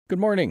Good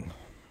morning.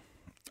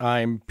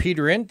 I'm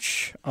Peter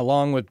Inch,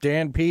 along with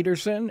Dan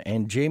Peterson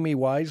and Jamie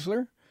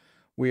Weisler.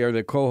 We are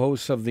the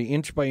co-hosts of the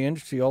Inch by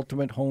Inch, the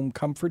Ultimate Home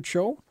Comfort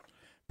Show,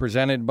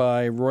 presented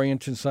by Roy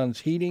Inch & Sons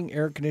Heating,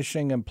 Air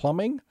Conditioning, and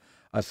Plumbing,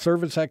 a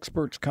service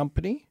experts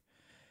company,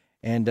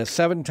 and a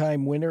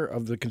 7-time winner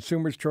of the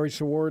Consumer's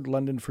Choice Award,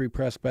 London Free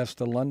Press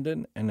Best of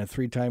London, and a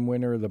 3-time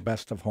winner of the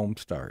Best of Home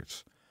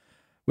Stars.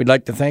 We'd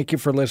like to thank you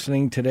for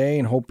listening today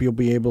and hope you'll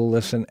be able to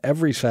listen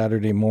every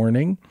Saturday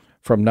morning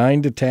from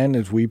 9 to 10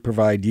 as we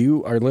provide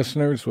you, our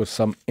listeners, with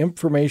some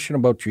information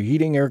about your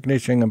heating, air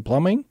conditioning, and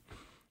plumbing.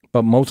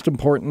 But most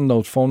important,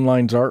 those phone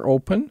lines are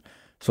open,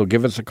 so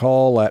give us a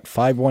call at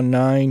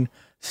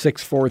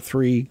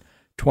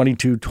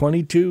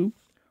 519-643-2222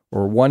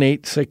 or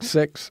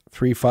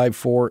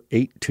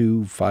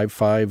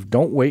 1-866-354-8255.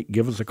 Don't wait,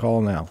 give us a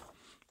call now.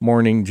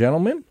 Morning,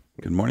 gentlemen.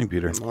 Good morning,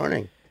 Peter. Good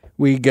morning.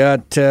 We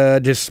got,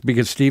 just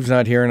because Steve's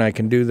not here and I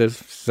can do this,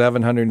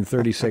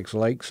 736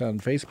 likes on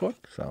Facebook,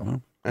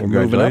 so...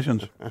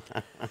 Congratulations.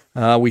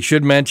 We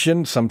should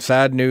mention some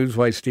sad news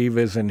why Steve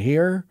isn't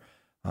here.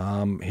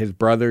 His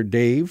brother,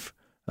 Dave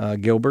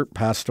Gilbert,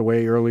 passed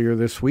away earlier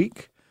this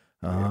week.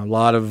 A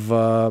lot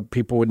of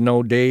people would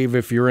know Dave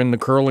if you're in the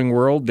curling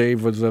world.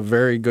 Dave was a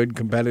very good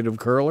competitive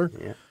curler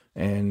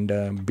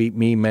and beat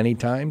me many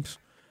times.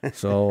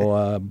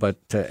 So, but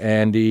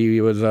Andy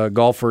was a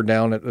golfer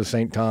down at the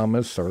St.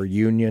 Thomas or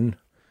Union,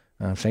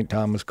 St.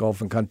 Thomas Golf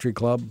and Country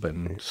Club.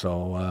 And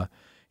so...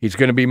 he's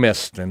going to be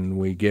missed, and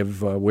we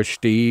wish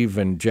Steve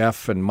and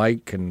Jeff and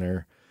Mike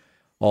and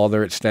all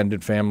their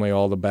extended family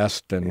all the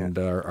best, and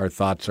our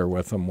thoughts are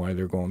with them while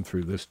they're going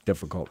through this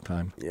difficult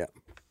time. Yeah.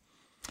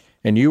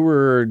 And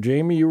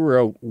Jamie, you were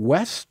out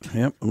west?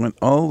 Yep, went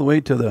all the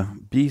way to the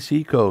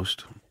BC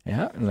coast.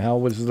 Yeah, and how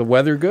was the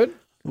weather good?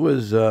 It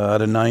was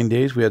out of 9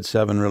 days, we had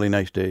 7 really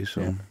nice days,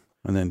 and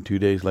then 2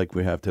 days like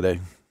we have today.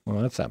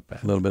 Well, that's not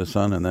bad. A little bit of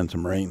sun and then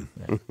some rain.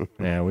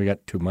 Yeah, we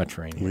got too much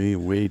rain here.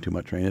 Way too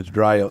much rain. It's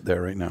dry out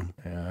there right now.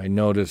 Yeah, I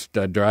noticed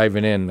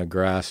driving in, the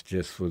grass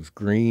just was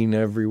green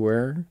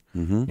everywhere.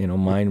 Mm-hmm. You know,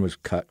 mine was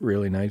cut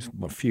really nice,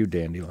 a few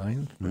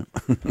dandelions. Yeah.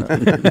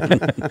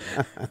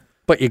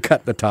 But you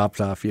cut the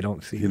tops off, you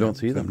don't see them. You don't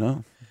see them,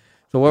 no.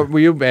 So what were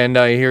you, and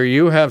I hear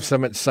you have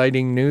some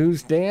exciting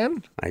news,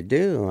 Dan? I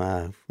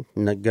do.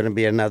 Going to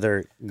be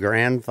another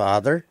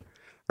grandfather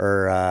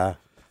for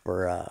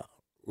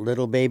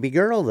little baby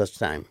girl this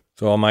time.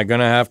 So am I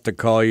going to have to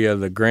call you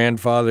the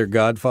godfather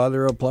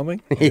of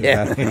plumbing?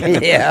 Yeah.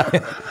 Yeah.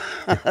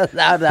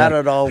 That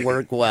would all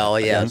work well,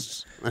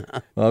 yes.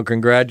 Well,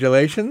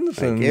 congratulations.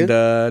 Thank you.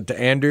 To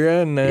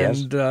Andrea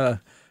and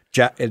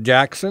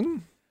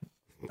Jackson.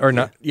 Or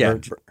not, yeah.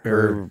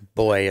 Her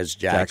boy is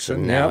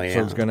Jackson now,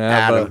 So it's going to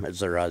have Adam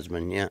is her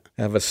husband,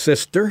 have a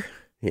sister.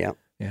 Yeah.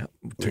 Yeah.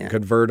 To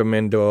convert him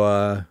into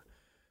a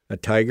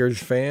Tigers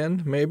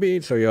fan, maybe.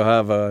 So you'll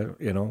have a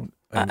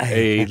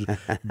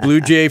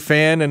Blue Jay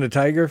fan and a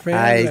Tiger fan?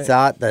 I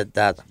thought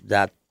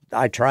that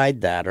I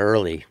tried that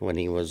early when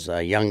he was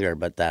younger,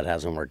 but that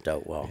hasn't worked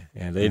out well.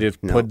 Yeah, they just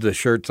put the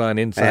shirts on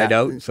inside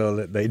out so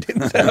that they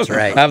didn't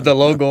right. have the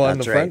logo on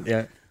the front. Right.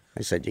 Yeah,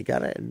 I said, you got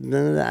to,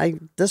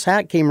 this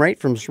hat came right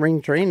from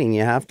spring training.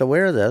 You have to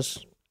wear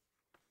this.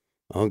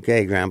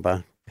 Okay,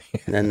 Grandpa.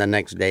 And then the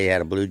next day he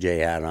had a Blue Jay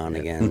hat on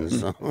again.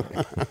 So.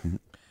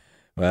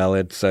 Well,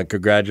 it's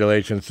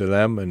congratulations to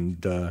them,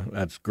 and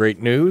that's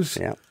great news.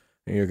 Yeah.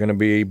 You're going to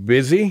be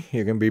busy.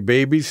 You're going to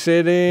be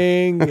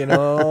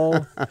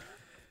babysitting,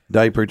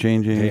 Diaper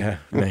changing. Yeah.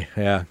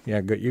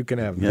 Good. You can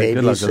have that.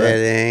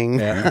 Babysitting.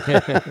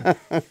 Yeah.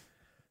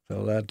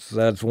 So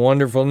that's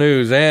wonderful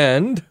news.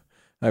 And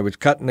I was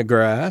cutting the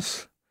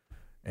grass,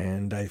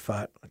 and I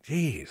thought,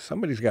 geez,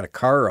 somebody's got a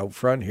car out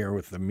front here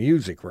with the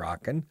music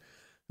rocking.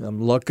 I'm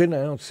looking,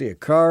 I don't see a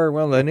car.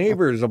 Well, the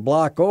neighbors a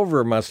block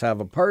over must have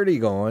a party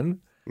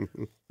going.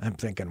 I'm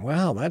thinking,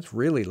 wow, that's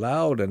really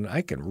loud, and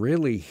I can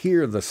really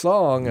hear the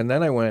song. And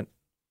then I went,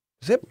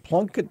 is it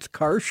Plunkett's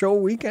car show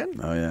weekend?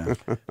 Oh, yeah.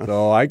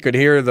 So I could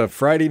hear the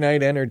Friday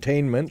night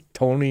entertainment,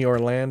 Tony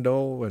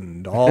Orlando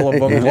and all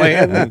of them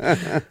playing.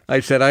 And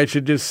I said I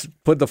should just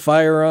put the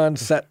fire on,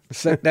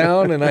 sit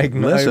down, and I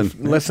can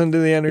listen to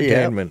the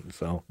entertainment. Yeah.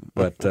 So,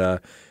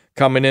 but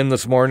coming in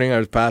this morning, I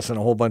was passing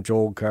a whole bunch of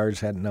old cars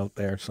heading out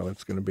there. So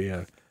it's going to be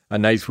a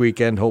nice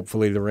weekend.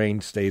 Hopefully the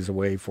rain stays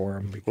away for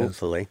them.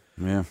 Hopefully.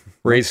 Yeah.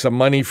 Raise some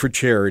money for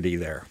charity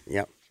there.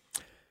 Yep.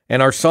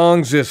 And our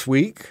songs this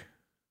week,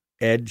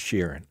 Ed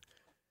Sheeran.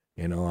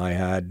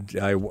 I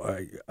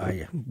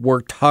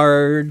worked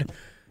hard.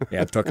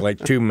 Yeah, it took like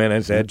 2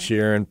 minutes. Ed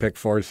Sheeran, pick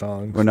 4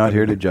 songs. We're not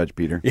here to judge,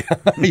 Peter. Yeah,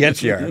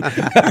 yes, you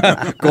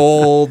are.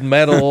 Gold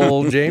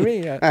medal,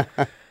 Jamie. Yeah.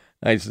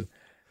 I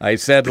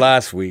said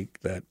last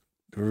week that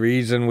the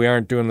reason we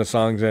aren't doing the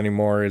songs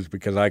anymore is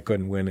because I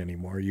couldn't win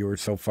anymore. You were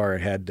so far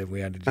ahead that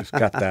we had to just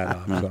cut that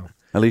off. So.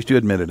 At least you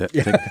admitted it.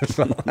 Yeah,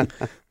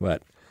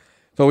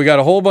 so we got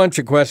a whole bunch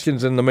of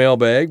questions in the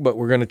mailbag, but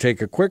we're going to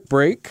take a quick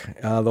break.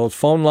 Those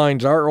phone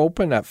lines are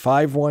open at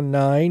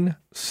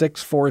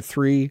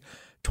 519-643-2222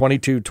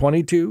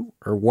 2222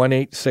 or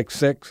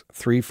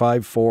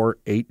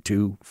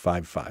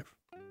 1-866-354-8255.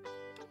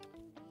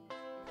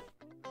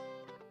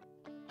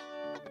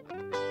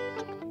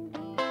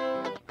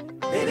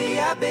 Baby,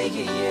 I beg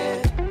you,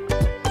 yeah.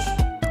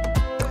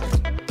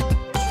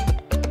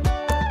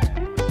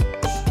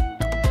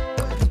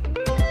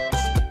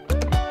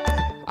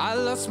 I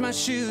lost my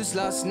shoes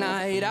last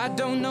night. I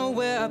don't know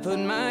where I put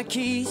my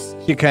keys.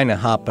 You kind of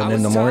hopping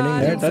in the morning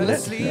there,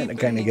 doesn't it? That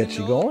kind of gets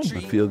you going.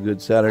 Feel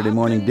good Saturday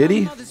morning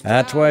ditty.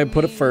 That's why I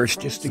put it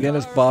first, just to get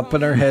us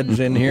bopping our heads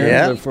in here.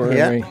 Yeah, before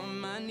yeah. we...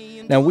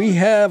 Now, we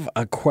have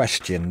a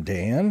question,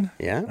 Dan.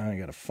 Yeah. I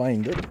got to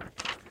find it,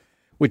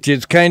 which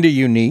is kind of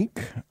unique.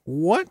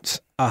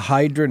 What's a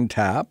hydrant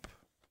tap?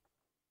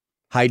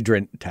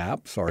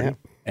 Sorry. Yeah.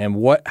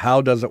 And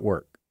how does it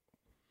work?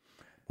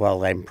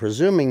 Well, I'm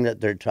presuming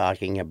that they're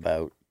talking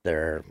about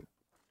their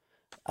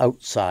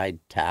outside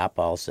tap,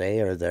 I'll say,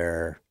 or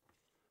their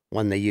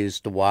one they use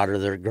to water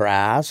their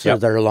grass or Yep.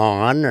 their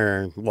lawn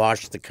or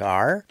wash the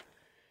car.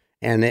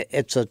 And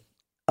it's a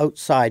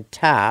outside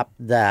tap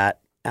that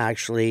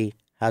actually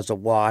has a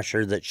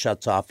washer that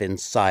shuts off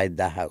inside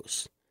the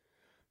house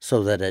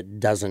so that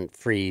it doesn't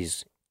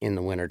freeze in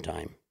the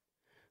wintertime.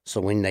 So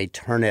when they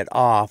turn it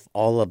off,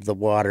 all of the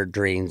water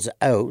drains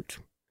out,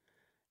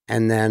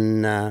 and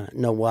then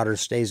no water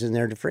stays in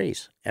there to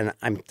freeze. And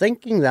I'm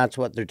thinking that's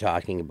what they're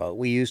talking about.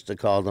 We used to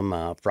call them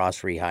a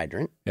frost-free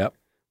hydrant, Yep.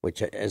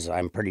 which is,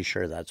 I'm pretty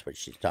sure that's what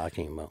she's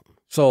talking about.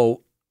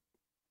 So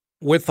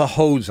with the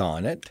hose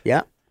on it,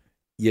 Yeah,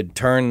 you'd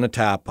turn the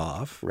tap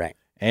off. right,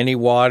 Any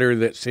water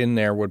that's in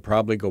there would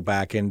probably go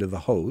back into the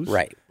hose.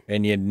 right,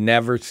 And you'd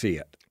never see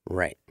it.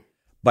 right,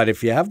 But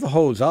if you have the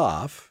hose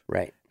off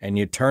right. and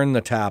you turn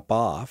the tap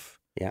off,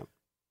 Yeah,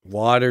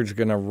 water's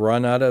going to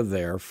run out of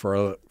there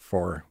for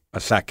a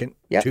second,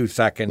 Yep. 2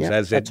 seconds Yep,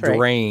 as it that's right.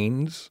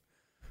 drains.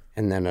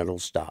 and then it'll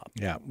stop.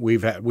 Yeah, we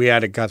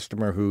had a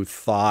customer who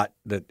thought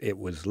that it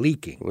was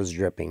leaking It was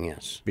dripping,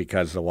 yes.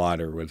 because the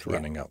water was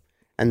running out.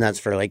 And that's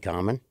fairly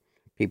common.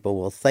 People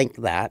will think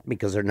that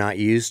because they're not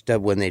used to,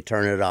 when they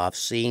turn it off,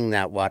 seeing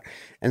that water.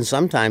 And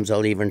sometimes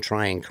they'll even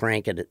try and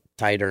crank it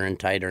tighter and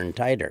tighter and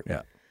tighter.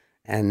 Yeah.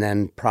 And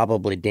then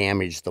probably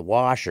damage the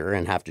washer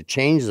and have to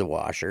change the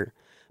washer.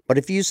 But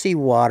if you see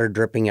water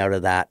dripping out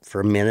of that for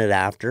a minute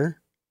after,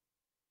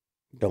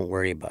 don't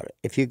worry about it.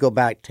 If you go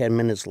back 10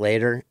 minutes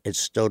later, it's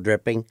still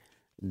dripping,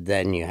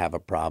 then you have a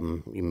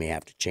problem. You may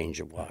have to change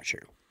the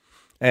washer.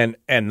 And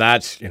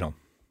that's,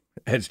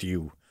 as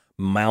you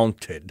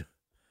mounted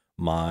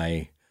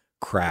my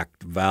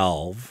cracked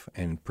valve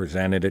and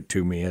presented it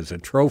to me as a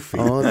trophy.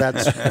 Oh,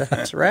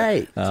 that's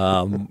right.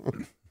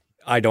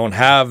 I don't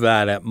have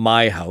that at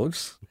my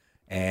house,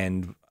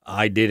 and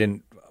I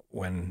didn't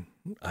when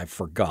I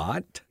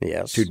forgot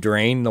Yes. to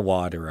drain the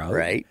water out.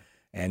 Right,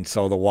 And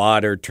so the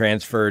water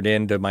transferred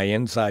into my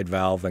inside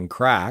valve and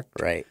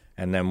cracked. right.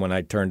 And then when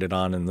I turned it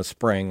on in the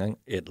spring,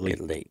 it leaked.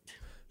 It leaked.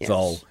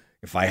 So Yes.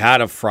 if I had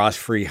a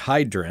frost-free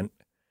hydrant,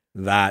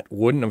 that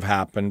wouldn't have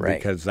happened Right.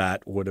 because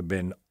that would have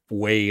been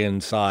way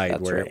inside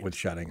That's where right. it was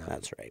shutting off.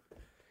 That's right.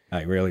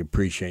 I really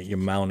appreciate you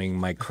mounting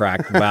my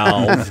cracked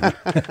valve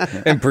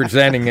and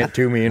presenting it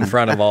to me in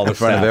front of all the In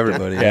front of staff.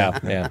 everybody.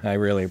 Yeah, I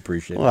really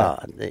appreciate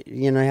that. Well,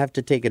 you have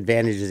to take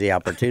advantage of the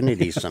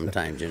opportunities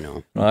sometimes,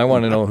 Well, I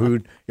want to know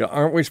who.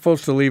 Aren't we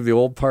supposed to leave the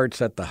old parts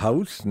at the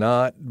house,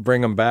 not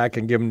bring them back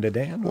and give them to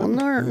Dan? Well,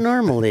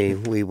 normally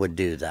we would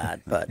do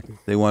that, but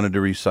They wanted to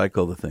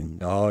recycle the thing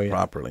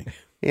properly.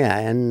 yeah,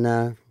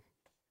 and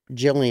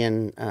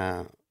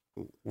Jillian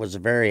was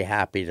very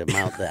happy to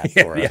mount that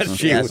for us. Yes,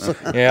 she was.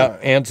 Yeah,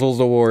 Ansel's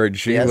Award.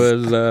 She Yes.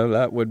 was.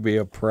 That would be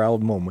a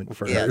proud moment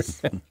for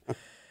Yes. her.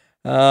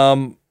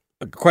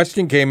 A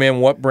question came in: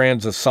 what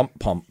brands of sump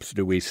pumps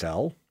do we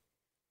sell?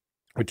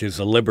 Which is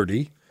a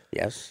Liberty,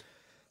 Yes.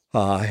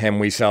 and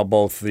we sell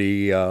both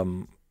the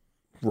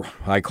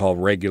I call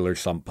regular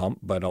sump pump,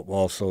 but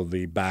also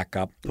the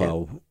backup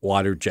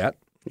water jet.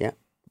 Yeah.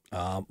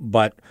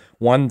 But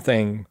one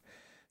thing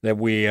that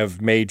we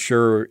have made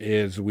sure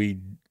is we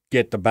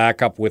get the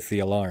backup with the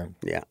alarm.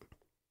 Yeah.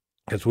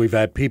 Because we've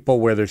had people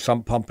where their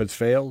sump pump has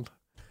failed,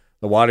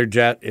 the water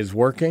jet is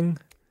working,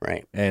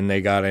 Right. and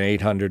they got an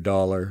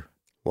 $800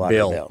 Water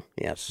bill, bill.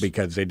 Yes.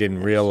 because they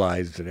didn't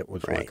realize that it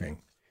was Right. working.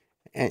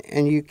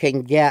 And you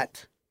can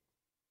get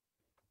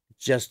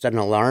just an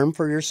alarm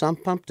for your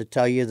sump pump to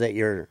tell you that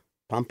your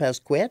pump has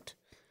quit.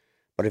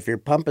 But if your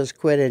pump has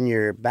quit and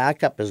your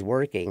backup is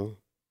working,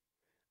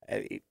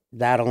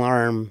 that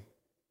alarm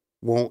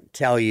won't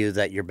tell you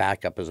that your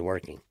backup is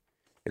working.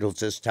 It'll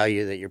just tell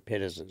you that your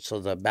pit isn't. So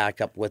the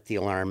backup with the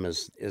alarm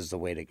is the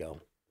way to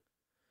go.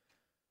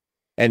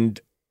 And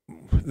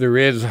there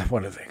is,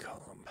 what do they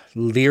call them?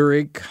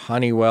 Lyric,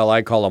 Honeywell,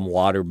 I call them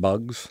water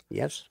bugs.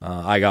 Yes.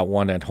 I got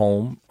one at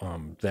home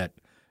that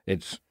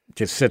it's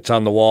just sits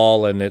on the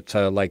wall, and it's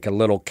like a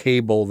little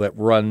cable that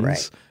runs,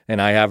 Right.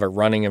 and I have it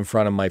running in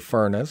front of my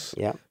furnace,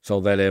 Yeah. so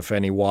that if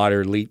any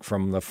water leaked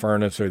from the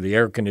furnace or the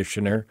air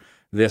conditioner,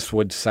 this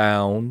would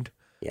sound.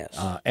 Yes.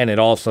 And it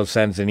also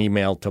sends an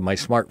email to my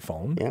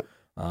smartphone.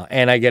 Yeah.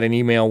 And I get an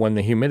email when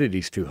the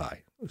humidity's too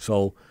high.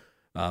 So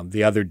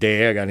the other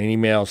day I got an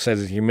email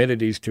says the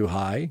humidity's too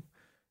high,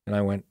 and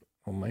I went,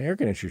 well, my air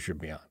conditioner should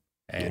be on.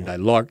 And I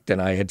looked,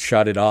 and I had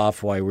shut it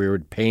off while we were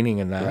painting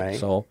and that. Right.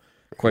 So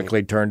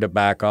quickly turned it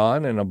back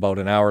on, and about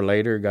an hour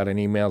later got an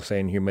email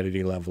saying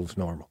humidity level's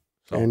normal.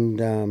 So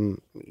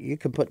And you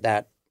can put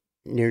that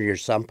near your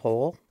sump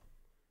hole,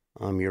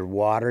 your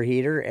water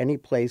heater, any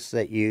place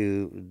that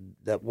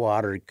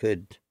water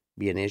could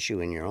be an issue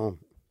in your home.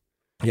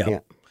 yeah.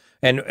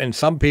 And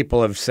some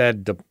people have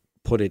said to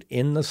put it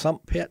in the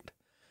sump pit.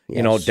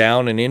 You know, Yes.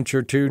 down an inch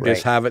or two,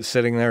 just Right. have it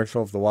sitting there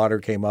so if the water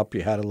came up,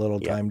 you had a little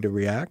time to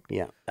react.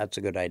 Yeah, that's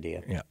a good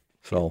idea. Yeah.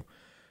 So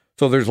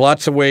there's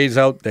lots of ways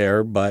out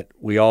there, but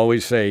we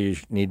always say you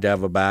need to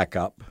have a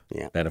backup.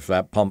 Yeah. That if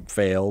that pump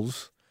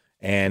fails,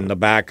 and the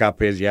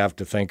backup is you have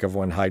to think of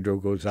when hydro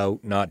goes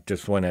out, not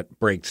just when it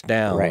breaks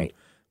down, Right.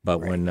 but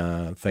when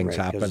things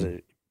Right, 'cause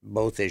happen.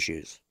 both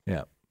issues.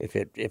 Yeah. If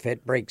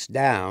it breaks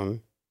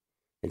down,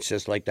 it's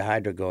just like the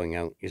hydro going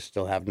out. You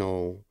still have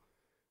no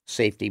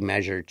safety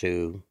measure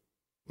to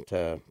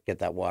get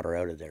that water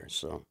out of there.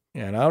 So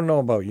Yeah, and I don't know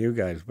about you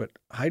guys, but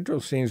hydro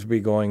seems to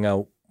be going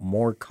out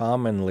more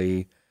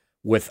commonly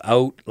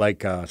without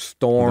like a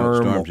storm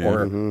Without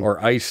storms, yeah. or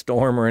ice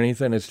storm or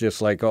anything. It's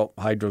just like, oh,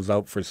 hydro's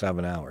out for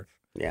 7 hours.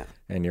 yeah,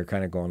 And you're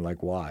kind of going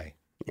like, why?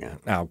 yeah,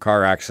 Now,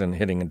 car accident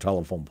hitting a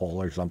telephone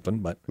pole or something,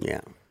 but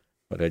yeah.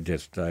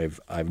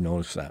 I've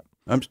noticed that.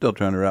 I'm still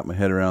trying to wrap my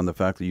head around the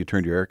fact that you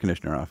turned your air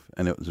conditioner off,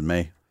 and it was in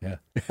May. Yeah.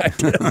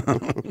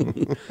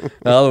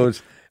 Well, it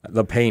was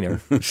the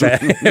painter said,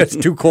 it's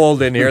too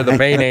cold in here. The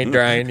paint ain't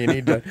drying. You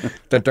need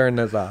to turn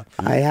this off.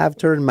 I have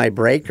turned my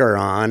breaker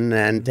on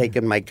and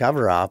taken my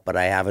cover off, but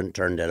I haven't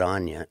turned it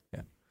on yet.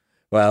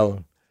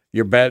 Well,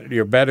 you're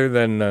better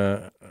than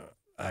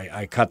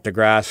I cut the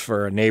grass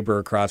for a neighbor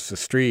across the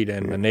street,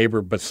 and the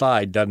neighbor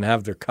beside doesn't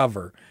have their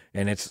cover,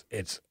 and it's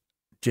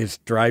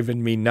just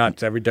driving me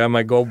nuts. Every time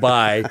I go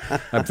by,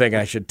 I'm thinking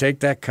I should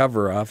take that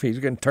cover off. He's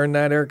going to turn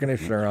that air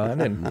conditioner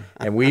on,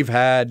 and we've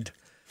had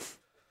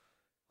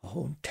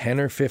 10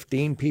 or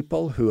 15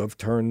 people who have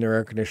turned their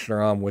air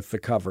conditioner on with the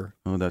cover.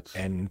 Oh, that's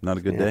And not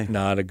a good day.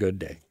 Not a good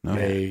day. No.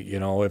 They,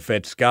 if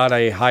it's got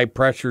a high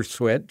pressure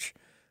switch,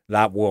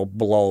 that will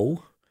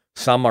blow.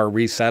 Some are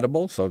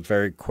resettable, so it's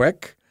very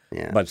quick.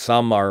 Yeah. But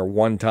some are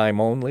one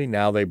time only.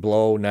 Now they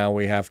blow. Now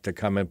we have to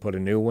come and put a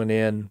new one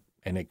in,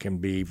 and it can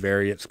be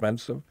very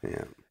expensive.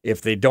 Yeah.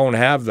 If they don't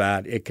have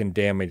that, it can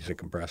damage the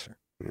compressor,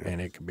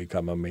 and it can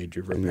become a major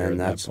And repair then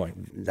at that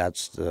point.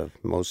 that's the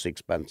most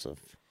expensive.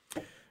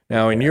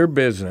 Now, in your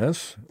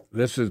business,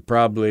 this is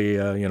probably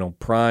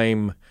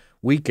prime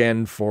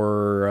weekend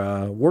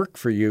for work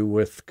for you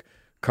with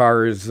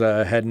cars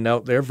heading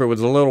out there. If it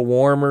was a little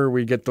warmer,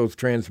 we get those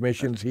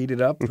transmissions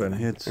heated up. And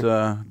It's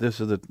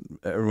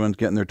everyone's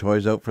getting their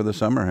toys out for the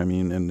summer. I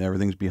mean, and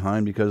everything's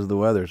behind because of the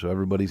weather, so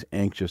everybody's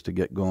anxious to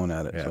get going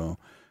at it. Yeah. So,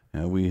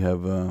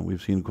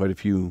 we've seen quite a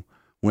few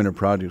winter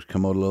projects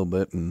come out a little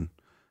bit, and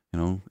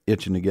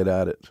itching to get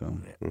at it. So,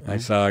 I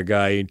saw a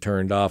guy he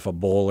turned off a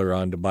bowler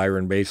onto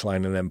Byron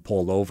Baseline and then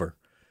pulled over.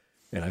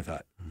 And I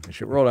thought, I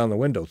should roll down the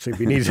window, see if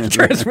he needs a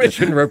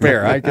transmission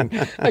repair. I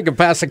can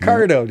pass a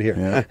card out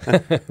here.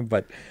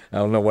 But I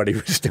don't know what he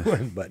was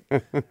doing. But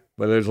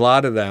there's a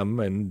lot of them,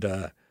 and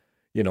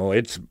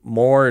it's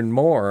more and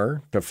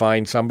more to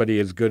find somebody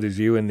as good as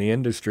you in the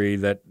industry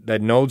that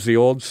knows the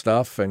old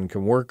stuff and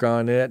can work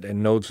on it,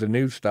 and knows the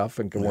new stuff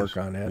and can work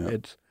on it. Yeah.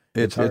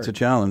 It's It's a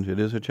challenge. It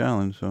is a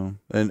challenge. So,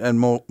 and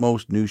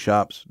most new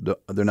shops,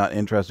 they're not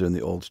interested in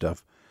the old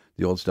stuff.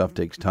 The old stuff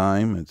takes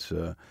time. It's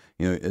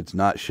it's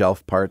not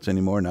shelf parts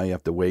anymore. Now you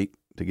have to wait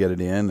to get it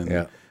in. And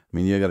Yeah. I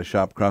mean, you got to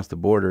shop across the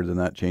border, then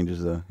that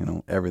changes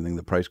everything.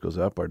 The price goes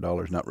up. Our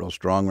dollar's not real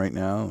strong right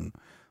now, and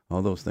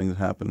all those things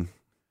happen.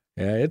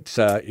 Yeah, it's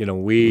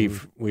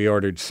we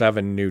ordered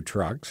 7 new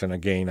trucks, and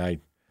again,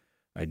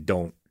 I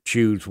don't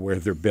choose where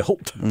they're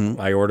built.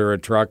 I order a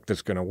truck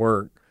that's going to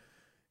work,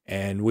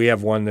 and we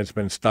have one that's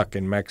been stuck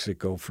in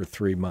Mexico for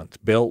 3 months,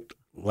 built,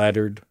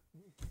 lettered.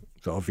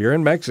 So if you're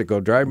in Mexico,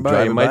 driving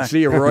by, you might back.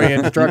 see a Roy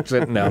Inch truck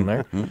sitting down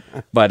there.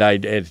 But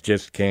it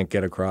just can't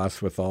get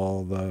across with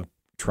all the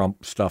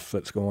Trump stuff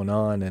that's going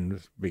on, and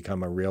it's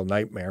become a real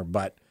nightmare.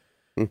 But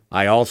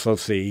I also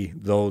see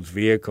those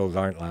vehicles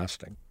aren't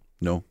lasting.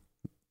 No.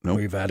 Nope.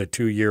 We've had a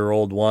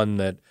 2-year-old one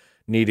that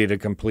needed a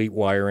complete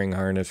wiring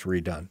harness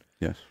redone.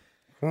 Yes.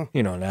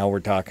 Now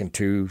we're talking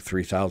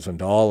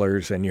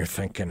 $2,000-$3,000, and you're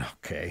thinking,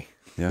 okay,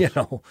 Yes.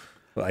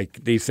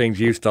 like these things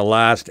used to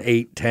last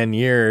 8-10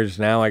 years.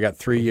 Now I got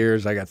 3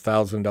 years. I got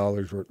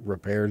 $1,000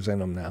 repairs in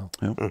them now.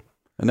 Yep.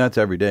 And that's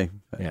every day.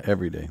 Yeah.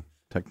 Every day.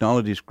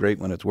 Technology's great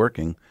when it's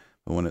working,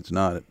 but when it's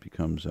not, it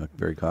becomes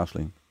very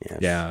costly. Yes.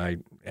 Yeah,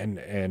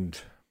 and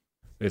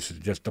this is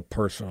just a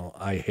personal.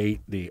 I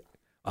hate the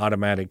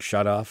automatic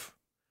shut off.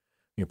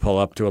 You pull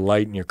up to a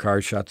light and your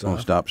car shuts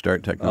off.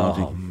 Stop-start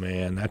technology. Oh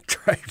man, that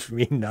drives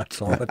me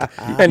nuts all the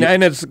time.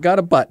 And it's got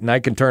a button. I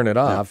can turn it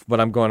off, but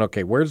I'm going,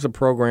 okay, where's the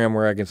program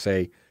where I can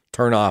say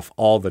turn off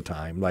all the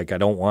time? Like I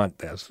don't want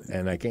this,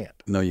 and I can't.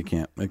 No, you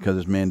can't, because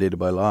it's mandated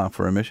by law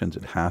for emissions.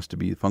 It has to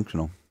be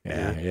functional.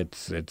 Yeah,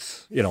 it's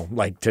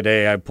like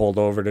today I pulled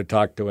over to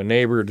talk to a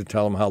neighbor to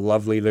tell him how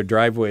lovely their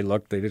driveway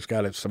looked. They just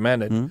got it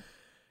cemented. Mm-hmm.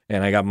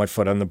 And I got my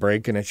foot on the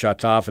brake, and it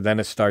shuts off, and then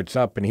it starts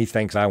up, and he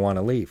thinks I want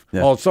to leave.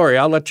 Yeah. Oh, sorry,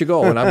 I'll let you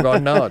go. And I'm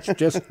going, no, it's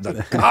just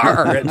the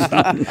car. It's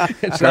Car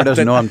not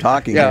doesn't know I'm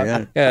talking.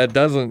 yeah, it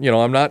doesn't.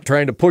 I'm not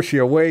trying to push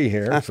you away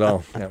here.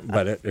 So,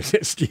 but it's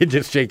just, you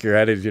just shake your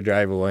head as you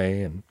drive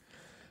away, and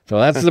so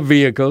that's the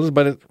vehicles.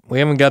 But we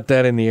haven't got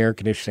that in the air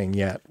conditioning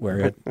yet, where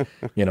it,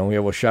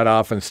 it will shut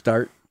off and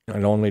start.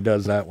 It only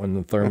does that when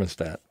the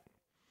thermostat.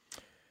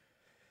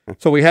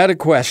 So we had a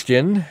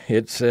question.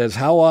 It says,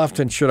 how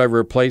often should I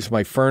replace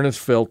my furnace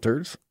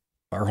filters?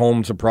 Our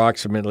home's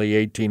approximately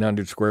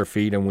 1,800 square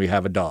feet, and we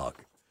have a dog.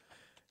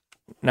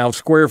 Now,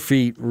 square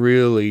feet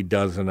really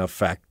doesn't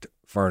affect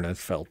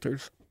furnace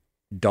filters.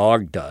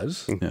 Dog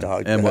does. Yeah.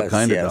 Dog And what does,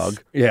 kind yes. of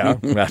dog? Yeah,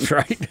 that's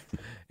right.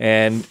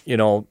 And,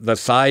 the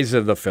size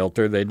of the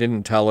filter, they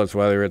didn't tell us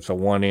whether it's a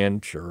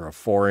 1-inch or a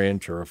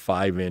 4-inch or a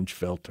 5-inch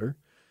filter.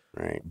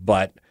 Right.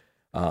 But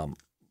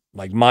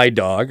like my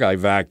dog, I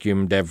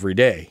vacuumed every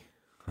day.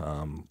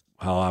 How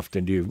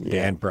often do you?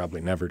 Dan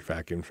probably never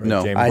vacuums, right?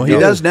 No. James? Well, I he do.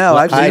 does now.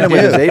 I've I seen him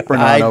with do. his apron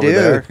on I over do.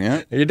 there.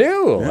 Yeah. You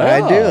do? I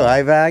do. Oh.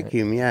 I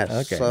vacuum. Yes.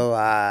 Okay. So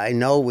I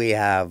know we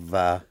have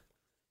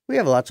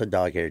lots of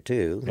dog hair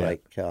too. Yeah.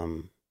 Like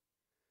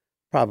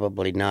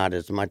probably not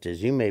as much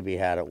as you maybe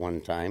had at one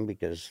time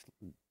because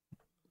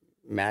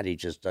Maddie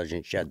just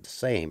doesn't shed the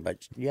same.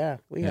 But yeah,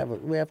 we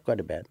have quite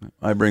a bit.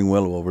 I bring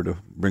Willow over to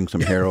bring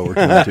some hair over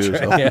to him too.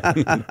 So.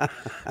 Yeah.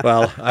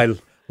 Well, I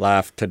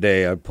laughed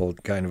today. I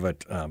pulled kind of a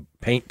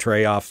paint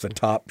tray off the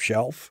top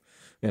shelf.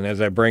 And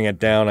as I bring it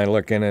down, I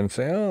look in and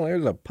say, oh,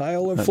 there's a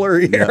pile of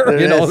flurry hair.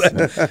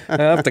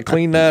 I have to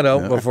clean that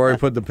out before I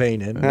put the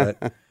paint in.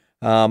 But,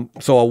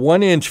 so a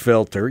 1-inch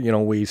filter,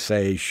 we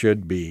say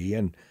should be,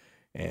 and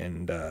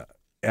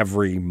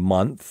every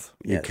month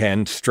you Yes.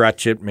 can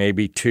stretch it,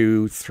 maybe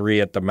 2,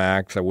 3 at the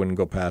max. I wouldn't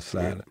go past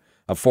that. Yeah.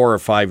 A 4 or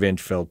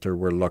 5-inch filter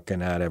we're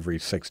looking at every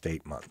 6 to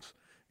 8 months.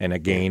 And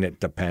again, it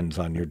depends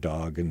on your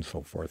dog and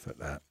so forth at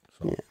that.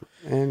 So. Yeah.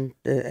 And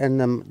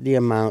the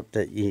amount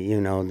that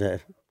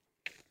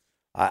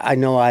I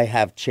know I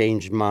have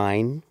changed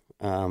mine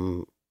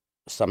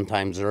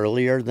sometimes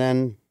earlier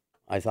than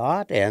I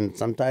thought, and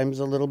sometimes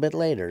a little bit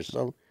later.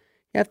 So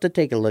you have to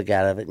take a look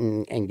at it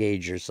and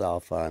engage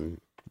yourself on,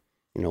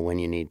 when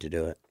you need to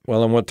do it.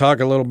 Well, and we'll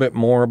talk a little bit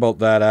more about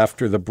that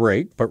after the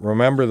break. But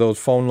remember, those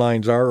phone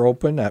lines are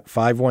open at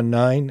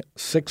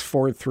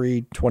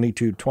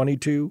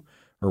 519-643-2222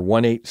 or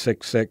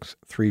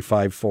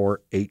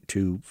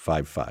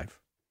 1-866-354-8255.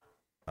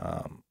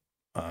 On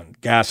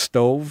gas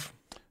stove.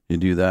 You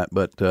do that,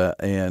 but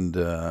and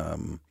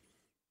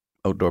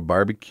outdoor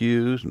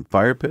barbecues and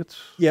fire pits.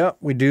 Yeah,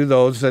 we do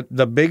those.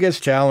 The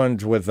biggest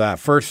challenge with that,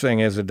 first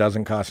thing is it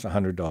doesn't cost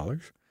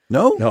 $100.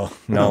 No,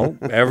 No.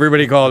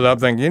 Everybody calls up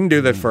thinking you can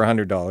do this for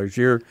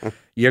 $100.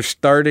 You're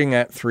starting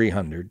at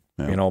 $300.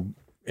 Yeah.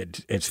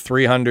 It's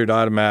 $300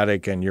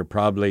 automatic, and you're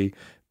probably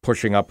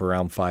pushing up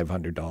around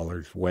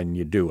 $500 when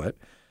you do it.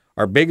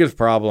 Our biggest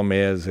problem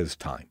is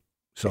time.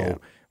 So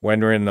when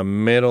we're in the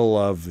middle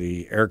of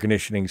the air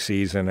conditioning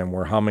season and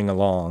we're humming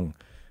along,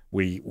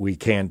 we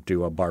can't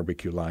do a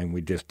barbecue line.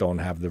 We just don't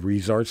have the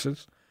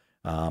resources.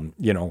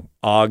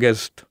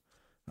 August.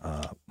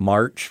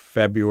 March,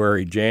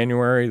 February,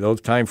 January,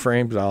 those time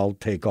frames, I'll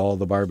take all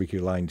the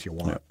barbecue lines you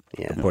want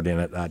to put in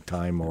at that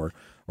time or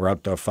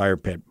up to a fire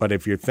pit. But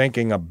if you're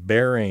thinking of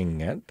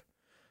burying it,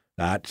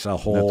 that's a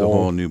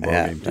whole new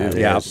ballgame too.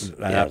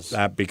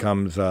 That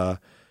becomes,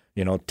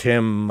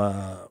 Tim,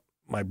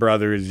 my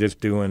brother is just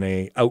doing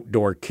a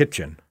outdoor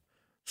kitchen.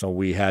 So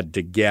we had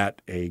to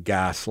get a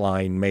gas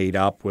line made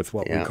up with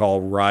what we call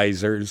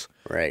risers,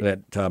 right?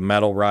 That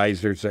metal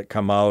risers that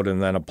come out,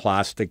 and then a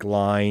plastic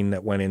line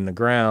that went in the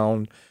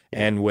ground,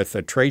 and with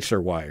a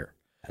tracer wire.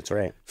 That's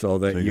right. So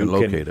that you can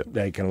locate it.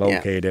 They can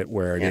locate it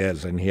where it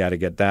is, and he had to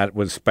get that. It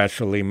was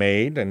specially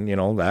made, and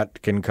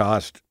that can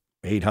cost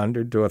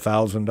 $800 to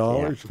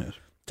 $1,000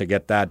 to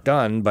get that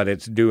done. But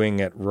it's doing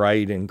it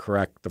right and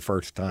correct the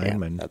first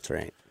time, and that's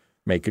right.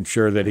 Making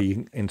sure that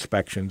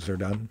inspections are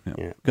done.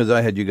 Because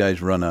I had you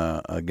guys run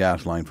a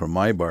gas line for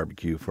my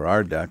barbecue for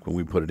our deck when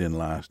we put it in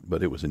last,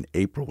 but it was in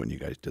April when you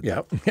guys did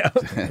that. Yeah.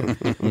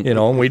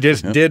 And we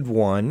just did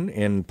one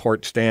in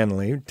Port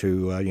Stanley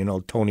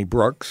to, Tony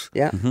Brooks.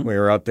 Yeah. We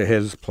were out to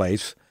his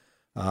place.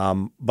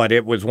 But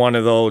it was one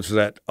of those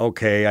that,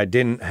 I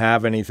didn't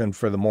have anything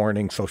for the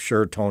morning, so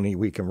sure, Tony,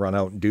 we can run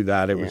out and do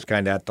that. It was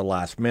kind of at the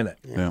last minute.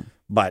 Yeah.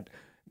 But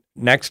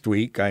next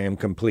week I am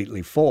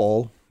completely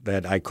full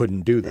that I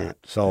couldn't do that.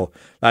 So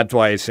that's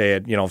why I say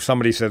it, if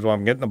somebody says, well,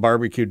 I'm getting the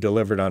barbecue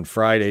delivered on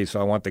Friday, so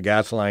I want the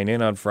gas line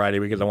in on Friday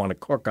because I want to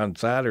cook on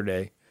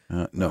Saturday.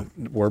 No.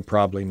 We're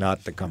probably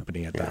not the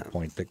company at that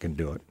point that can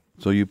do it.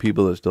 So you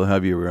people that still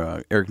have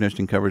your air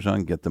conditioning covers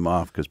on, get them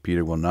off because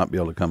Peter will not be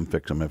able to come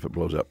fix them if it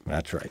blows up.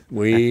 That's right.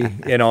 We,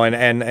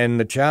 and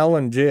the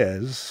challenge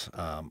is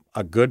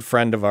a good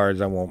friend of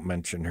ours, I won't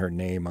mention her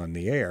name on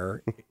the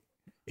air,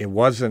 it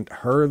wasn't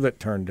her that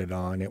turned it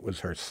on, it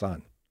was her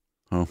son.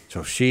 Oh.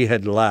 So she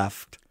had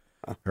left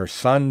Her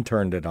son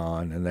turned it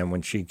on, and then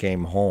when she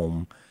came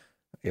home,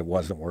 it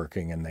wasn't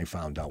working, and they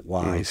found out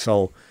why.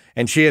 So,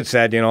 and she had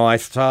said, I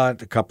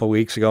thought a couple of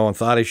weeks ago and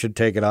thought I should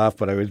take it off,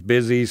 but I was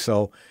busy.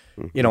 So,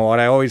 what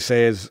I always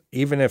say is,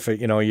 even if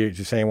you're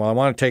just saying, well, I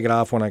want to take it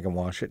off when I can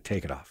wash it,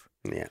 take it off.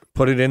 Yeah.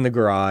 Put it in the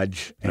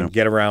garage and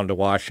get around to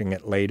washing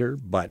it later,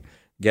 but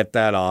get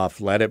that off,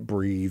 let it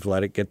breathe,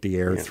 let it get the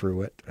air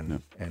through it,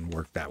 and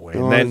work that way.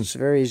 Well, and then it's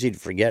very easy to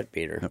forget,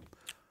 Peter.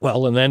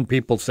 Well, and then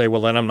people say,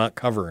 well, then I'm not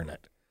covering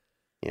it.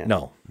 Yeah.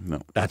 No,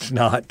 that's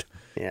not.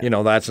 Yeah.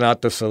 That's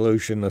not the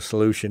solution. The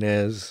solution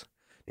is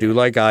do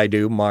like I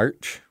do,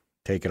 march,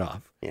 take it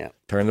off. Yeah.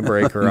 Turn the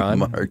breaker on.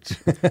 March.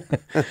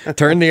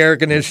 Turn the air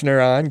conditioner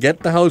on.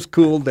 Get the house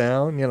cooled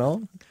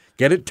down,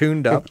 Get it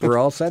tuned up. We're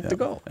all set to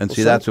go. And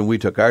see, that's when we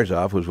took ours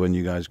off, was when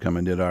you guys come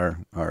and did our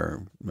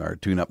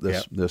tune-up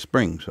this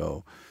spring.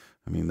 So,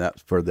 I mean,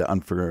 that's for the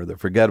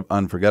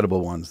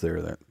unforgettable ones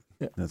there.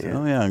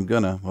 I'm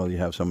gonna. Well, you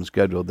have someone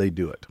scheduled. They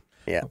do it.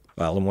 Yeah.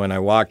 Well, and when I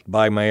walked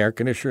by my air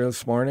conditioner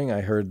this morning,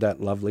 I heard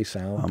that lovely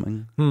sound.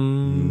 Humming.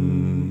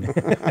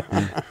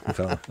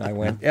 So I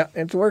went, yeah,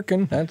 it's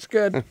working. That's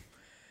good.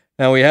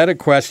 Now, we had a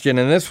question,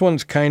 and this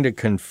one's kind of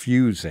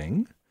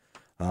confusing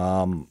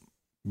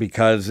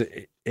because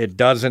it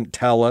doesn't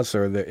tell us,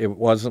 or it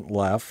wasn't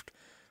left.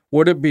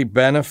 Would it be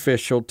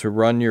beneficial to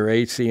run your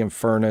AC and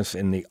furnace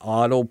in the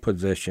auto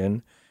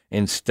position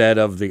instead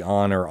of the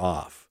on or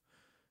off?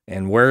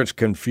 And where it's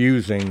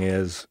confusing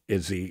is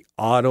the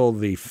auto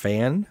the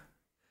fan,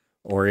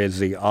 or is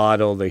the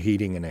auto the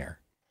heating and air?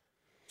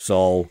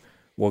 So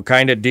we'll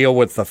kind of deal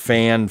with the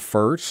fan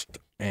first.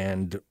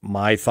 And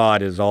my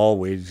thought is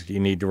always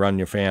you need to run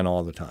your fan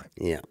all the time.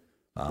 Yeah.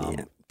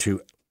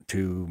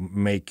 To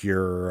make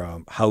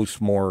your house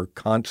more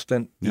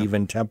constant,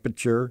 even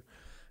temperature.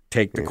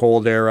 Take the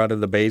cold air out of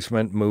the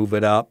basement, move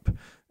it up,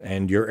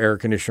 and your air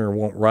conditioner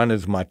won't run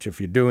as much if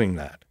you're doing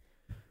that.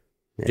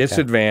 Yeah.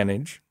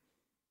 Disadvantage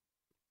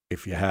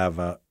if you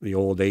have the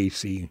old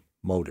AC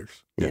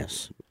motors.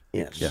 Yes.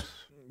 Yes.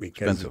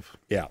 Because, Expensive.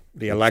 Yeah,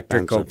 the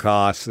electrical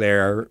costs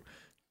there.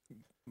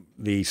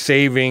 The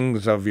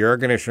savings of your air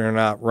conditioner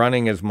not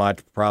running as much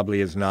probably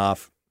is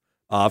not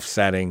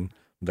offsetting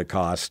the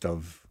cost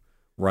of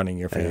running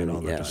your fan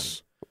all the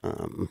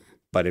time.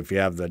 But if you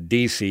have the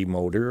DC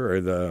motor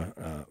or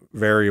the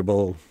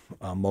variable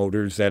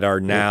motors that are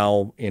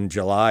now in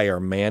July are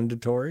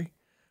mandatory,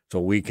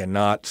 so we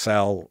cannot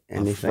sell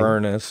a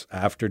furnace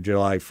after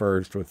July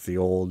 1st with the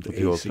old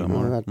AC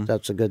motor. Well,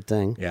 that's a good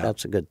thing. Yeah.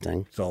 That's a good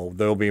thing. So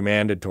they'll be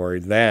mandatory.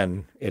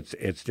 Then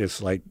it's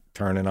just like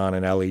turning on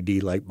an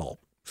LED light bulb.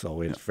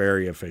 So it's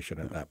very efficient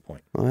at that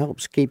point. Well, it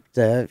helps keep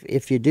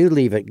if you do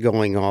leave it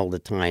going all the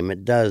time,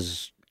 it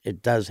does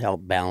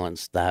help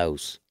balance the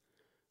house,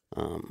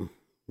 the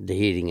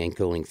heating and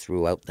cooling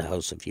throughout the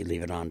house if you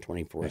leave it on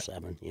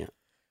 24/7. Yeah.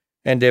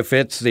 And if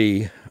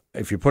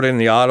you put it in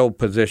the auto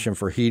position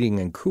for heating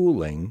and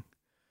cooling,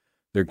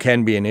 there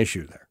can be an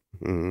issue there.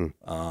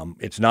 Mm-hmm.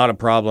 It's not a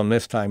problem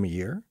this time of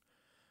year,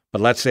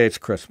 but let's say it's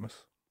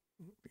Christmas.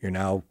 You're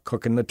now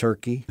cooking the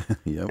turkey.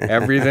 Yep.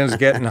 Everything's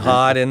getting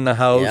hot in the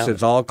house. Yeah.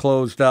 It's all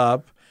closed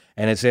up,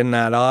 and it's in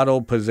that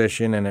auto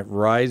position, and it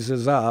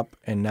rises up,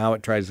 and now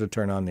it tries to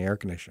turn on the air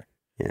conditioner.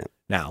 Yeah.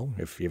 Now,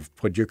 if you've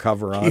put your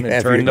cover on Yeah,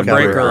 and turned the your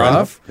cover breaker on.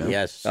 off,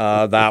 Yes.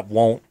 that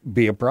won't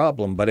be a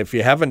problem. But if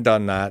you haven't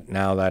done that,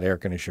 now that air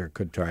conditioner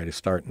could try to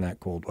start in that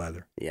cold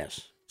weather.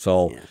 Yes.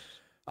 So Yes.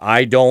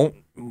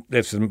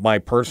 this is my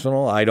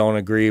personal, I don't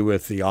agree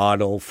with the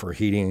auto for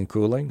heating and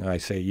cooling. I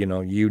say,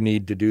 you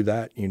need to do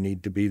that. You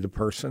need to be the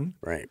person.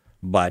 Right.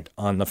 But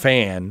on the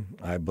fan,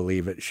 I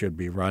believe it should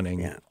be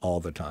running all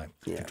the time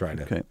to try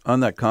to. Okay. On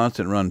that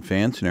constant run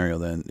fan scenario,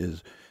 then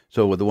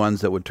so with the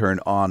ones that would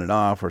turn on and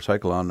off or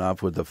cycle on and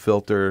off, would the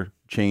filter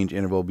change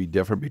interval be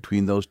different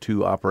between those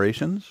two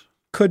operations?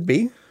 Could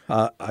be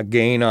a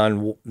gain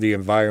on the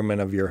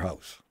environment of your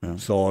house. Yeah.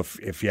 So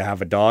if you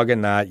have a dog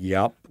in that,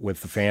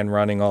 with the fan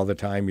running all the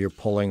time, you're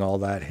pulling all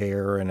that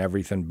hair and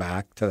everything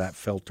back to that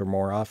filter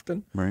more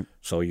often. Right.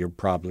 So you're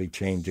probably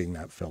changing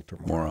that filter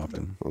more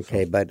often.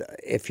 Okay, but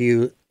if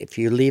you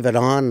leave it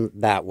on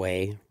that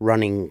way,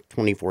 running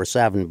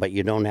 24/7, but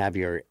you don't have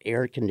your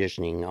air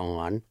conditioning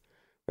on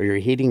or your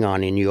heating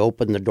on, and you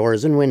open the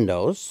doors and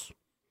windows,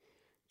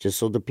 just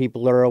so the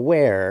people are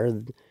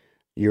aware,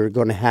 you're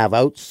going to have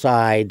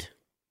outside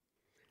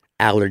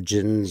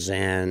allergens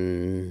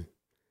and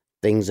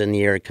things in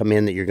the air come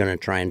in that you're going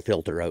to try and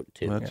filter out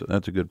too.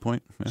 That's a good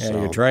point. Yeah,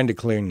 you're trying to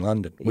clean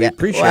London. We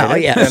appreciate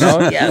it. Yes,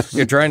 yes.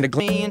 You're trying to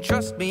clean. Me and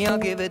trust me, I'll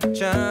give it a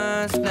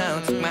chance. Now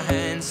take my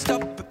hand,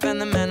 stop it,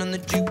 and the man on the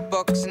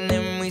jukebox, and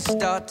then we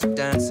start to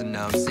dance. And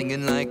now I'm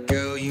singing like,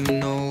 girl, you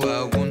know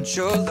I want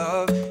your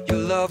love. Your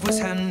love was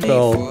handmade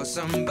for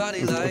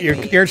somebody like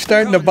me. You're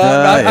starting to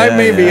bother. I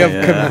maybe have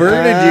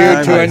converted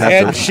you to an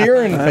Ed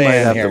Sheeran fan I might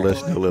have here. to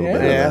listen to a little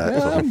bit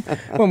of that.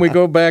 So. When we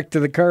go back to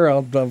the car,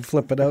 I'll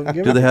flip it out and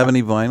give Do it. they have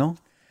any vinyl?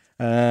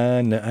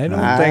 No, I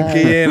don't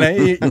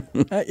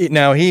think he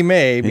now he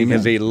may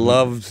because he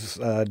loves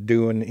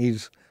doing.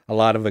 He's a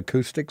lot of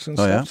acoustics and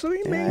Oh, stuff. yeah? So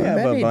he may I have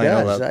bet a he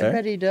vinyl does. out I there.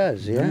 bet he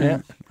does. Yeah.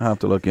 Yeah. I'll have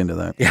to look into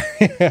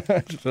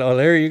that. So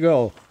there you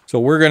go. So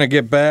we're going to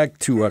get back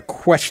to a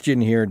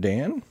question here,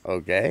 Dan.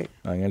 Okay.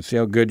 I'm going to see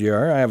how good you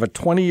are. I have a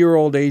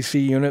 20-year-old AC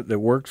unit that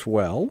works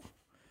well.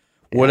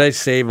 Would I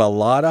save a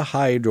lot of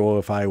hydro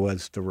if I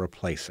was to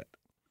replace it?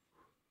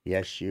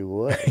 Yes, you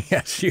would.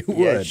 Yes, you would.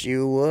 Yes,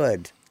 you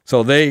would.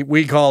 So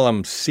we call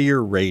them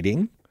SEER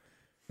rating,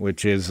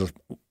 which is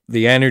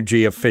the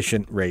energy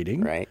efficient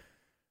rating. Right.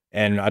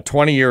 And a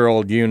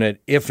 20-year-old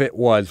unit, if it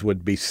was,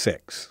 would be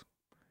 6.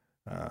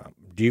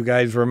 Do you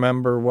guys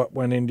remember what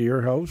went into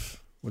your house?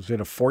 Was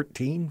it a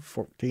 14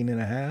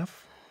 and a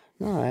half?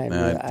 No,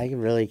 I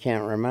really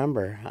can't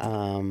remember.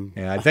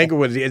 Yeah, I think it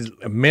was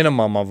a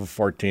minimum of a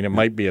 14. It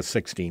might be a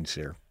 16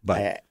 SEER.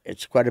 But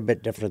It's quite a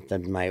bit different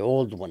than my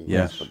old one.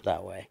 Yes. Let's put it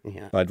that way.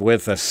 Yeah. But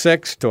with a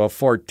 6 to a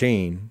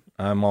 14,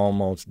 I'm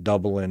almost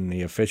doubling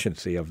the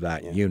efficiency of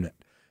that unit.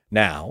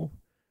 Now,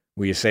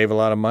 will you save a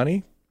lot of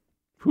money?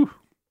 Whew.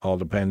 All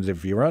depends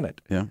if you run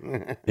it. Yeah,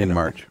 in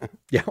March.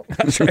 Yeah,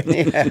 that's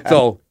right.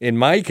 So in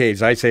my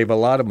case, I save a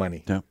lot of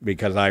money Yeah.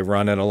 because I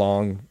run it a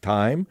long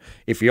time.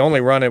 If you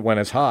only run it when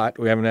it's hot,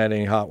 we haven't had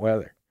any hot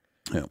weather.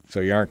 Yeah. So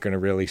you aren't going to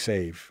really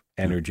save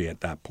energy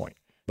at that point.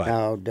 But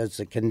Now, does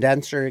the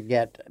condenser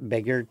get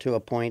bigger to a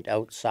point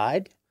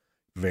outside?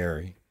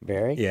 very.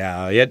 Very?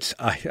 Yeah, it's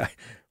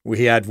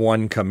we had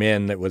one come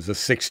in that was a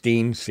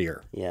 16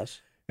 SEER.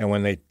 Yes. And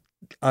when they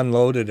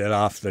unloaded it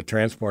off the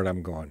transport,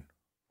 I'm going,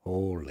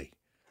 holy,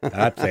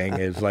 that thing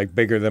is like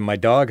bigger than my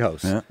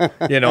doghouse. Yeah.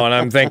 And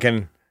I'm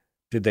thinking,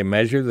 did they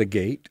measure the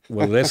gate?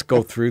 Will this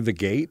go through the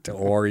gate?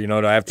 Or,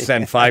 do I have to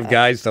send 5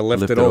 guys to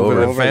lift it over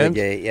the Over fence?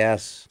 the gate,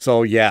 yes.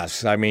 So,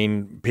 yes, I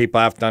mean,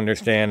 people have to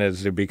understand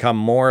is to become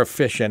more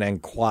efficient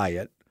and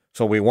quiet.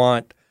 So we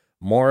want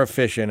more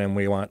efficient and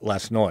we want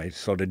less noise.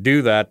 So to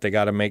do that, they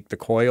got to make the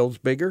coils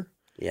bigger.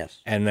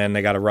 Yes. And then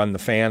they got to run the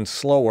fans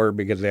slower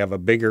because they have a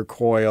bigger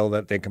coil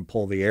that they can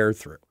pull the air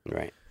through.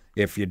 Right.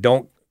 If you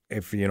don't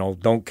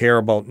care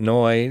about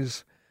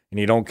noise and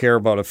you don't care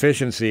about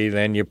efficiency,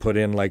 then you put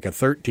in like a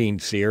 13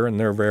 SEER, and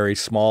they're very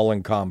small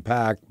and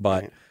compact,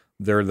 but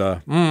they're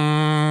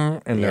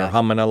and they're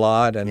humming a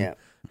lot and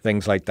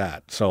things like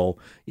that. So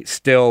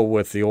still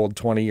with the old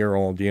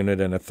 20-year-old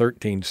unit and a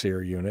 13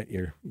 SEER unit,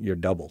 you're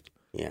doubled.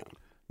 Yeah.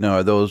 Now,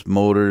 are those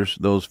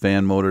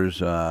fan motors,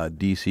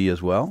 DC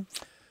as well,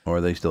 or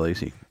are they still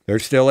AC? They're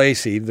still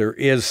AC. There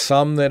is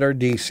some that are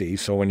DC.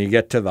 So when you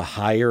get to the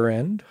higher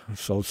end,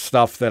 so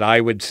stuff that I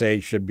would say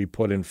should be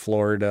put in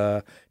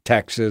Florida,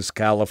 Texas,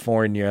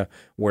 California,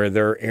 where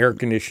their air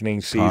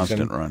conditioning season.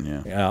 Constant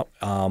run, yeah.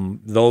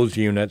 Those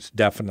units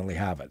definitely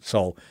have it.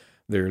 So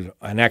there's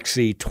an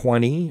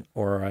XC20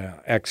 or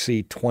a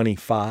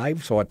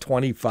XC25, so a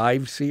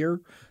 25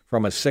 SEER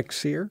from a 6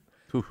 SEER.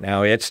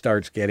 Now it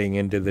starts getting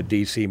into the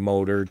DC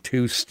motor,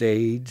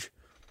 2-stage.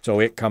 So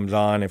it comes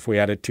on, if we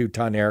had a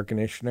 2-ton air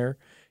conditioner,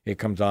 it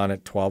comes on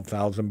at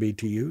 12,000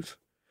 BTUs,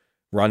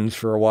 runs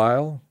for a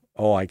while.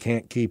 Oh, I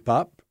can't keep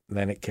up.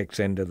 Then it kicks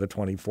into the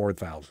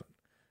 24,000.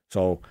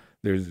 So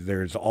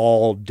there's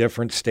all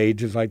different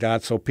stages like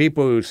that. So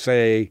people who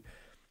say,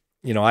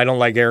 I don't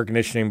like air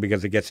conditioning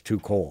because it gets too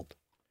cold,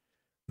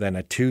 then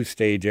a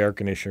 2-stage air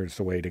conditioner is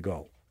the way to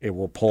go. It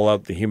will pull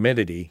out the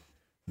humidity,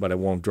 but it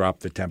won't drop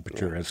the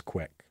temperature as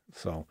quick.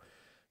 So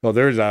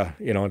there's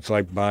it's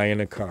like buying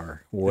a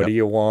car. What do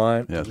you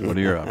want? Yes, what are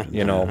your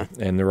options?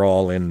 And they're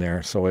all in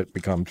there, so it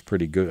becomes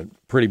pretty good,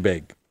 pretty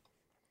big.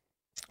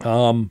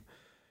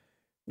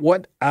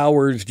 What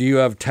hours do you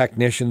have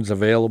technicians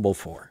available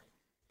for?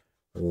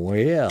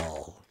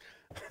 Well,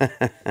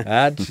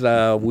 that's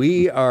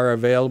we are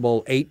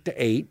available 8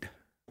 to 8,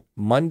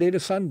 Monday to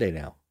Sunday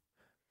now.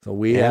 So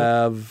we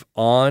have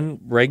on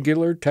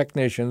regular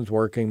technicians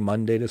working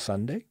Monday to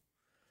Sunday,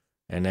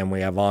 and then we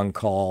have on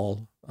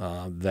call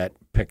that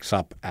picks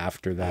up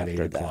after that 8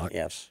 o'clock.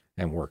 Yes.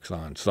 And works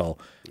on. So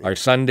our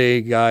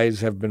Sunday guys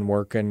have been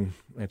working.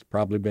 It's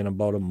probably been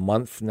about a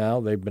month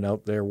now. They've been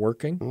out there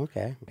working.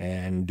 Okay.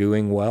 And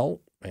doing well.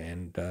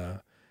 And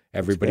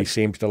everybody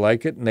seems to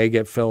like it. And they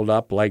get filled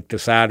up like the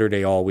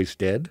Saturday always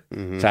did.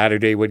 Mm-hmm.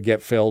 Saturday would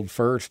get filled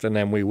first, and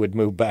then we would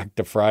move back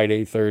to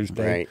Friday,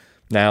 Thursday. Right.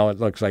 Now it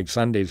looks like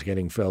Sunday's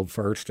getting filled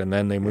first, and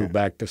then they move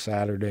back to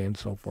Saturday and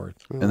so forth.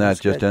 And that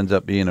just ends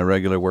up being a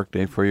regular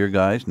workday for your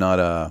guys,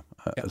 not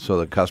so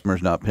the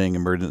customer's not paying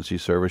emergency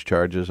service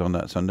charges on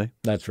that Sunday.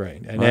 That's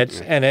right, and Well, it's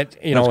That's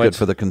good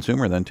for the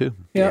consumer then too.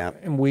 Yeah,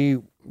 and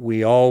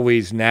we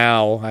always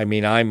now. I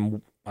mean,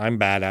 I'm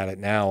bad at it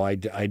now. I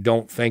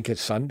don't think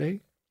it's Sunday.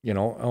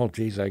 Oh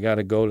geez, I got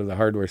to go to the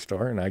hardware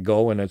store, and I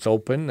go and it's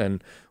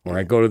open, or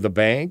I go to the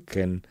bank,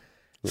 and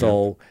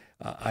so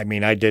I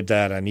mean, I did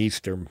that on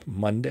Easter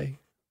Monday,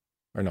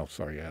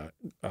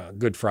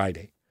 Good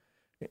Friday.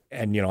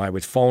 And, I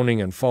was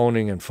phoning, and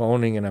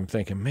I'm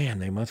thinking, man,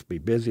 they must be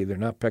busy. They're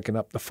not picking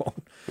up the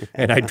phone.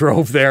 And I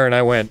drove there, and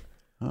I went,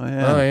 Oh,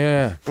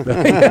 yeah. Oh,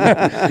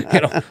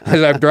 yeah.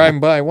 As I'm driving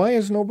by, why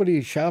is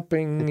nobody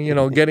shopping,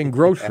 getting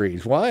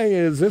groceries? Why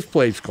is this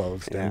place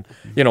closed? And,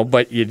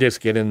 but you just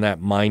get in that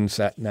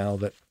mindset now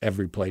that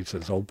every place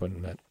is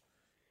open, that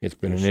it's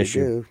been an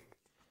issue.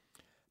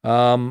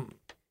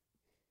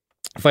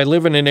 If I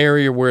live in an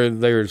area where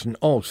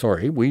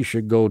we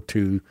should go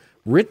to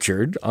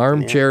Richard,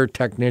 armchair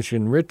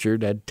technician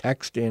Richard, had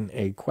texted in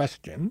a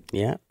question.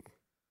 Yeah.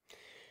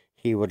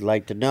 He would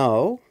like to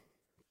know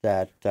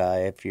that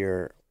if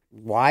your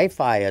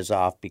Wi-Fi is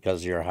off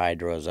because your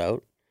hydro is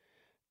out,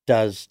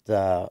 does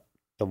the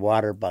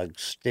water bug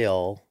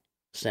still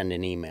send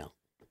an email?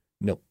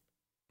 No.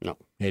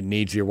 It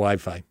needs your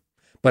Wi-Fi.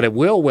 But it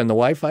will when the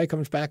Wi-Fi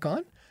comes back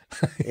on.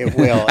 It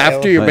will.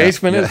 After your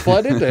basement is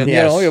flooded, and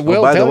Yes. it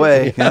will by the tell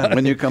way, you.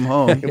 when you come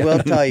home. It will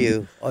tell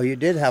you, you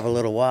did have a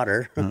little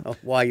water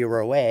while you were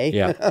away.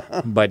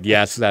 Yeah, but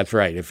yes, that's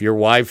right. If your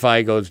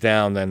Wi-Fi goes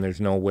down, then there's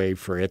no way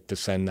for it to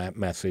send that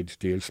message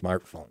to your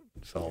smartphone.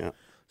 So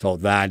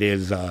that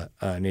is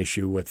an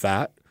issue with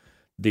that.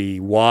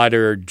 The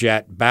water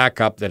jet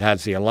backup that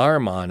has the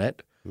alarm on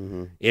it,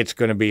 it's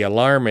going to be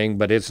alarming,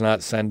 but it's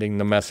not sending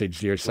the message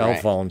to your cell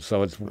phone.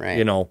 So it's,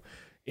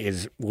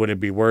 would it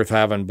be worth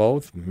having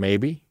both?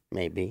 Maybe.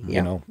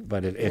 Yeah.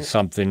 But it's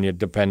something,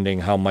 depending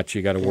how much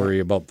you got to worry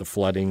about the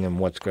flooding and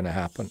what's going to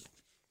happen.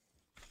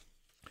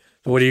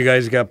 So what do you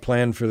guys got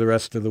planned for the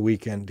rest of the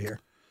weekend here?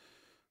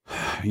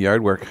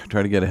 Yard work.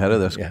 Try to get ahead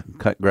of this. Yeah.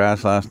 Cut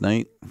grass last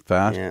night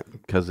fast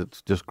because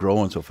it's just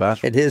growing so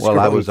fast. It is Well,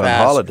 growing I was on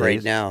fast holidays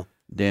right now.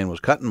 Dan was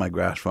cutting my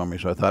grass for me,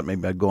 so I thought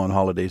maybe I'd go on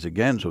holidays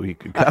again so he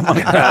could cut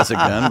my grass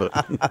again.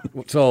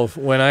 But So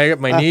when I get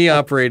my knee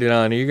operated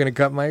on, are you going to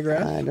cut my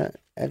grass?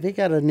 Have you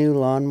got a new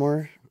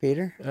lawnmower,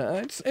 Peter?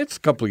 It's a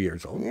couple of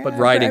years old, Yeah, but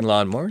riding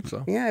lawnmower.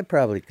 So Yeah, I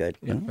probably could.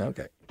 yeah,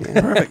 okay.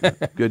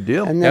 perfect. Good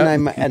deal. And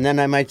then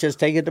I might just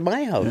take it to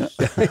my house.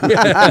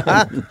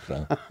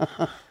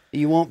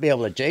 You won't be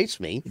able to chase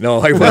me. No,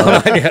 I will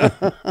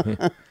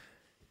not.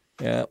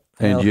 Yeah.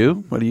 And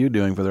you? What are you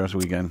doing for the rest of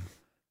the weekend?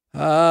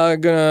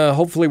 Gonna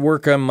hopefully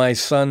work on my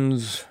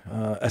son's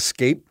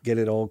Escape, get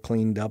it all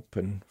cleaned up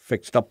and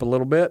fixed up a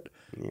little bit,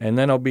 and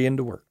then I'll be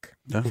into work.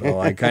 So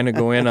I kind of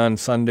go in on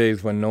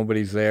Sundays when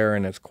nobody's there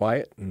and it's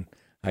quiet, and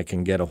I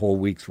can get a whole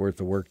week's worth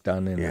of work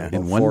done in about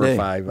In one 4 day. or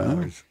 5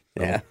 hours.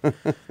 Yeah.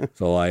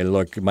 So I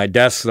look, my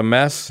desk's a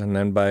mess, and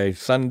then by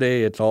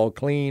Sunday it's all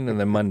clean,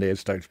 and then Monday it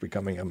starts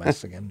becoming a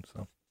mess again.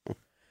 So,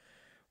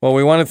 well,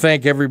 we want to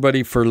thank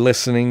everybody for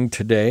listening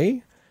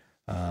today.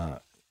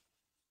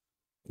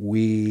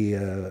 We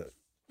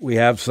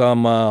have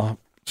some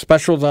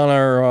specials on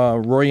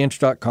our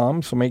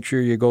royinch.com, so make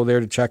sure you go there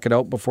to check it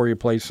out before you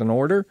place an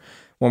order.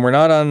 When we're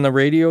not on the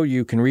radio,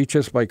 you can reach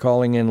us by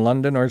calling in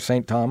London or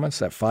St.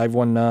 Thomas at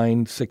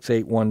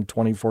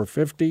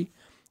 519-681-2450,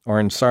 or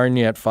in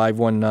Sarnia at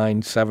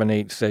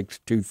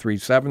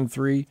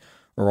 519-786-2373,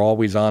 or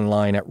always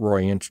online at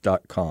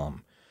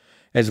royinch.com.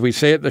 As we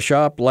say at the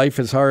shop, life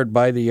is hard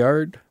by the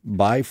yard.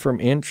 Buy from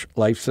Inch.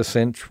 Life's a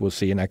cinch. We'll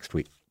see you next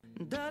week.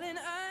 Darling,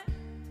 I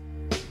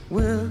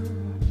will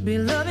be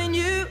loving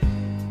you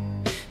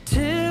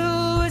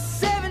till we're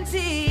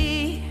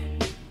 70.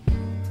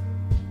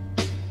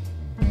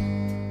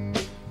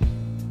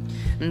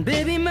 And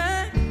baby,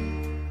 my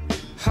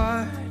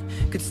heart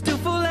could still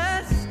fall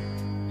as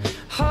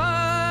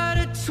hard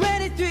at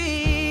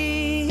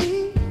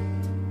 23.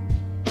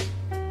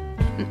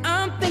 And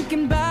I'm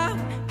thinking about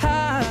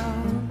how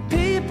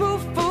people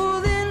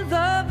fall in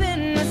love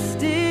in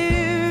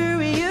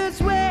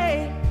mysterious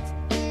ways.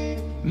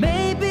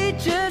 Maybe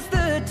just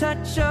the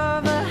touch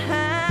of a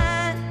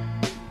hand.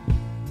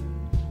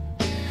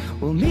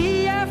 Well,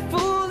 me, I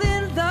fool